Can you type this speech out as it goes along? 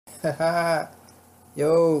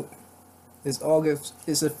Yo, it's August.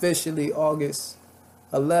 It's officially August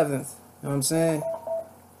 11th. You know what I'm saying?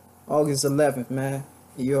 August 11th, man.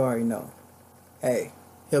 You already know. Hey,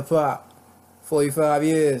 hip hop, 45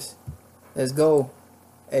 years. Let's go.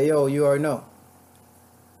 Hey, yo, you already know.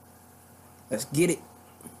 Let's get it.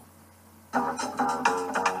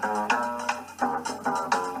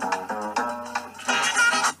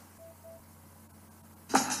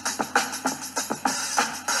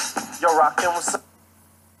 Yo, Rakim, what's up?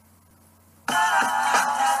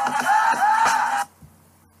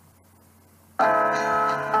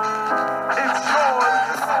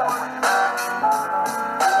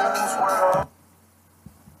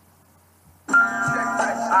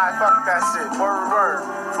 Alright, fuck that shit. Word.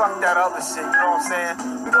 Fuck that other shit, you know what I'm saying?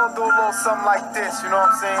 We gonna do a little something like this, you know what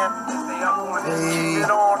I'm saying? Stay up on this, keep it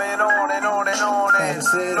on and on and on and on and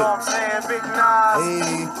you know what I'm saying? Big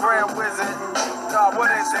Nas, Grand Wizard, God, what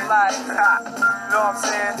is it like? You know what I'm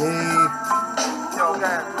saying? Yo,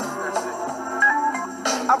 man, that shit.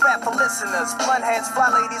 I rap for listeners, blunt heads, fly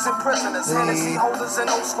ladies, and prisoners, Hennessy holders and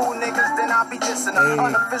old school niggas, then I be dissing them.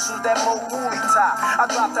 Unofficials that mo woolly tie. I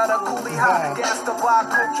dropped out of coolie high, gas to buy,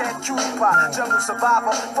 cocaine, cutie pie, jungle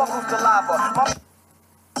survivor, fuck with the lava.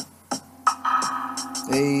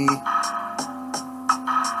 Hey.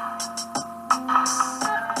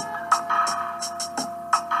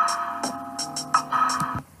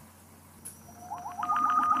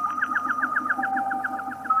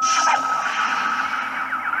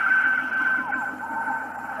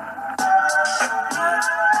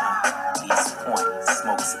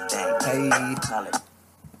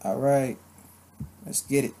 All right, let's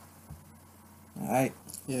get it. All right,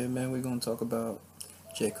 yeah, man, we're gonna talk about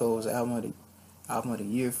J. Cole's album of the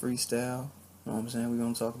year freestyle. You know what I'm saying? We're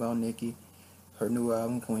gonna talk about Nicki, her new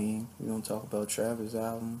album Queen. We're gonna talk about Travis'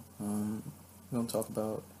 album. We're gonna talk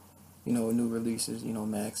about new releases.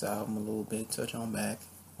 Mac's album a little bit. Touch on Mac,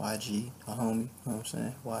 YG, a homie. You know what I'm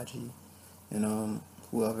saying? YG, and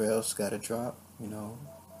whoever else got a drop.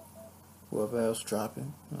 Whoever else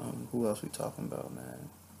dropping. Who else we talking about, man?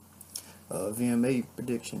 VMA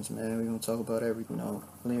predictions, man. We're gonna talk about everything.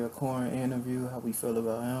 Lyor Cohen interview, how we feel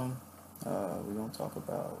about him. We're gonna talk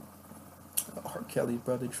about R. Kelly's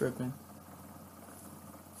brother tripping.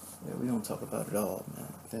 Yeah, we're gonna talk about it all,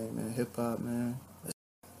 man. Hey, man, hip hop, man.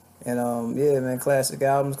 And yeah, man, classic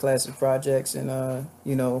albums, classic projects, and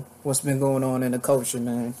what's been going on in the culture,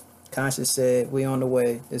 man. Conscious said we on the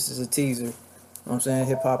way. This is a teaser. You know what I'm saying?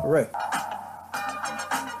 Hip hop array.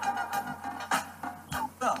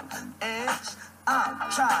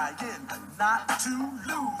 I'm trying not to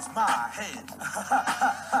lose my head.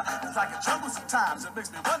 It's like a jungle sometimes. It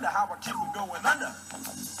makes me wonder how I keep from going under.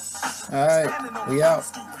 All right, we out.